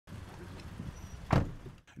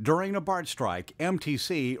During a BART strike,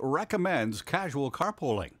 MTC recommends casual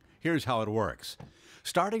carpooling. Here's how it works.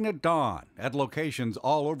 Starting at dawn at locations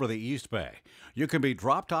all over the East Bay, you can be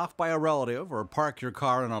dropped off by a relative or park your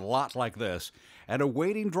car in a lot like this, and a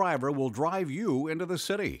waiting driver will drive you into the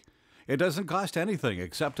city. It doesn't cost anything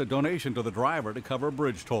except a donation to the driver to cover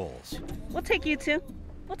bridge tolls. We'll take you two.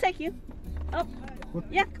 We'll take you. Oh,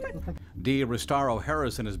 yeah, come on. Dee Restaro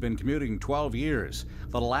Harrison has been commuting 12 years.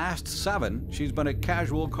 The last 7, she's been a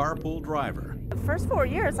casual carpool driver. The first 4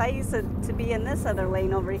 years, I used to be in this other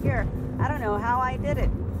lane over here. I don't know how I did it.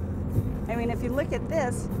 I mean, if you look at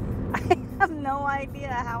this, I have no idea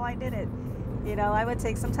how I did it. You know,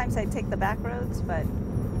 sometimes I'd take the back roads, but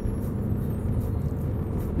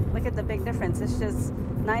look at the big difference. It's just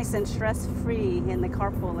nice and stress-free in the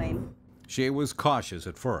carpool lane. She was cautious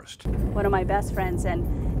at first. One of my best friends,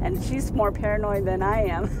 and she's more paranoid than I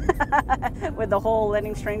am with the whole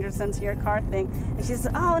letting strangers into your car thing. And she says,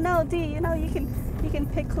 "Oh no, Dee, you know, you can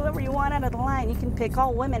pick whoever you want out of the line. You can pick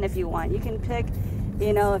all women if you want. You can pick,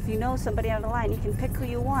 you know, if you know somebody out of the line, you can pick who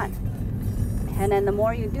you want." And then the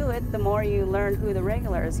more you do it, the more you learn who the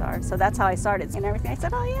regulars are. So that's how I started and everything. I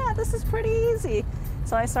said, "Oh yeah, this is pretty easy."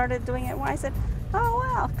 So I started doing it where I said, "Oh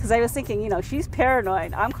wow," because I was thinking, you know, she's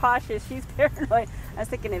paranoid. I'm cautious. She's paranoid. I was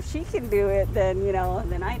thinking if she can do it, then, you know,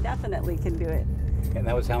 then I definitely can do it. And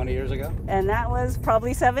that was how many years ago? And that was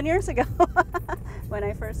probably 7 years ago when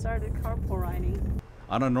I first started carpool riding.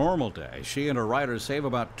 On a normal day, she and her riders save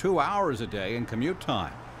about 2 hours a day in commute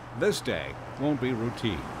time. This day won't be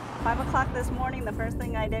routine. 5 o'clock this morning, the first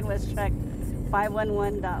thing I did was check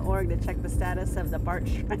 511.org to check the status of the BART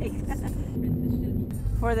strike.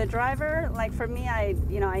 For the driver, like for me, I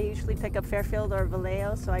usually pick up Fairfield or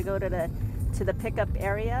Vallejo, so I go to the pickup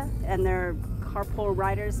area, and there are carpool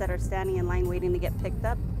riders that are standing in line waiting to get picked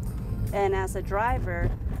up. And as a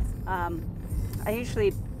driver, I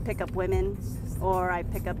usually pick up women, or I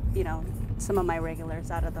pick up, you know, some of my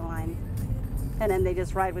regulars out of the line. And then they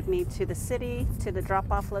just ride with me to the city, to the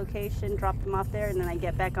drop-off location, drop them off there, and then I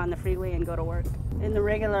get back on the freeway and go to work. In the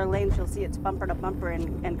regular lanes, you'll see it's bumper to bumper,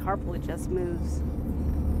 and carpool, it just moves.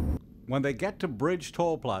 When they get to bridge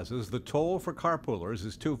toll plazas, the toll for carpoolers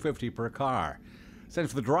is $2.50 per car.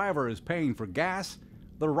 Since the driver is paying for gas,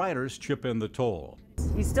 the riders chip in the toll.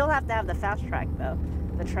 You still have to have the fast track, though,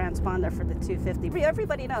 the transponder for the $2.50.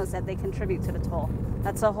 Everybody knows that they contribute to the toll.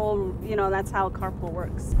 That's a whole, you know, that's how carpool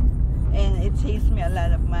works. And it saves me a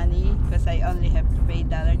lot of money because I only have to pay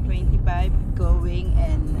 $1.25 going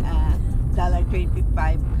and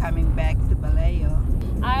 $1.25 coming back to Vallejo.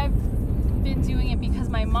 I've been doing it because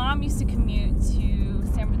my mom used to commute to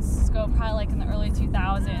San Francisco probably like in the early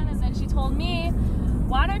 2000s, and then she told me,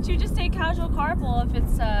 why don't you just take casual carpool if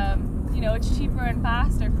it's you know, it's cheaper and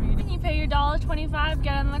faster for you. You pay your $1.25,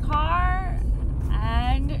 get in the car,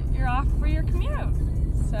 and you're off for your commute.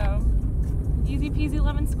 So easy peasy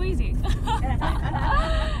lemon squeezy.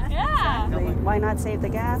 Yeah. Why not save the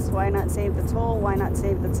gas? Why not save the toll? Why not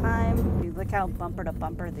save the time? Look how bumper to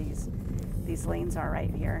bumper these lanes are right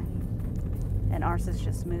here. And ours is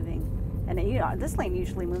just moving. And you know, this lane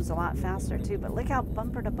usually moves a lot faster too, but look how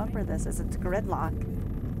bumper to bumper this is. It's gridlock.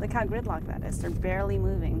 Look how gridlock that is. They're barely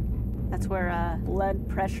moving. That's where blood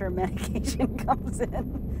pressure medication comes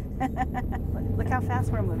in. Look how fast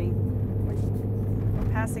we're moving. We're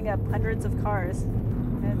passing up hundreds of cars.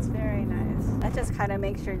 It's very nice. That just kind of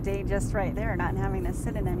makes your day just right there, not having to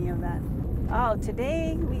sit in any of that. Oh,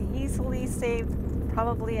 today we easily saved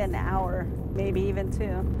probably an hour, maybe even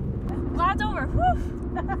 2. Cloud's over. Woo!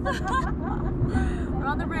 We're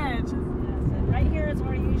on the bridge. Yes, and right here is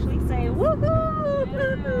where you usually say,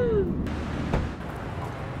 woohoo!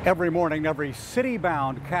 Every morning, every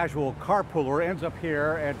city-bound casual carpooler ends up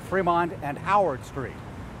here at Fremont and Howard Street.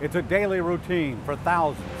 It's a daily routine for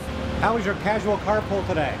thousands. How was your casual carpool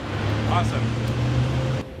today? Awesome.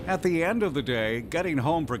 At the end of the day, getting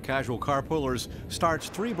home for casual carpoolers starts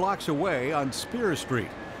 3 blocks away on Spear Street.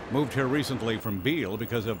 Moved here recently from Beale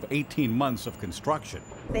because of 18 months of construction.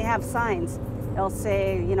 They have signs. They'll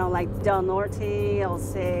say, you know, like Del Norte, it'll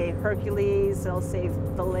say Hercules, it'll say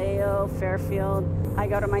Vallejo, Fairfield. I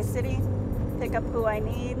go to my city, pick up who I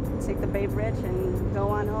need, take the Bay Bridge, and go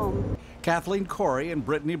on home. Kathleen Corey and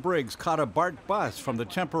Brittany Briggs caught a BART bus from the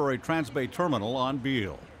temporary Transbay terminal on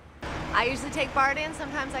Beale. I usually take BART in,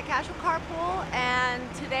 sometimes I casual carpool, and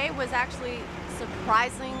today was actually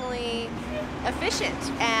surprisingly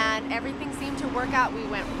efficient, and everything seemed to work out. We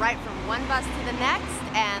went right from one bus to the next,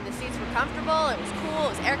 and the seats were comfortable, it was cool, it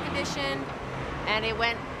was air conditioned, and it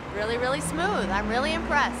went really, really smooth. I'm really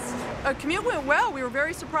impressed. Our commute went well. We were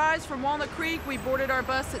very surprised from Walnut Creek. We boarded our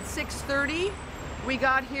bus at 6:30. We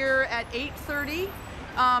got here at 8:30.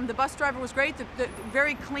 The bus driver was great. The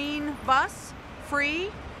very clean bus, free.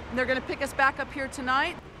 And they're going to pick us back up here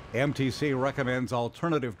tonight. MTC recommends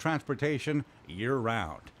alternative transportation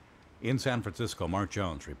year-round. In San Francisco, Mark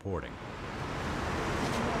Jones reporting.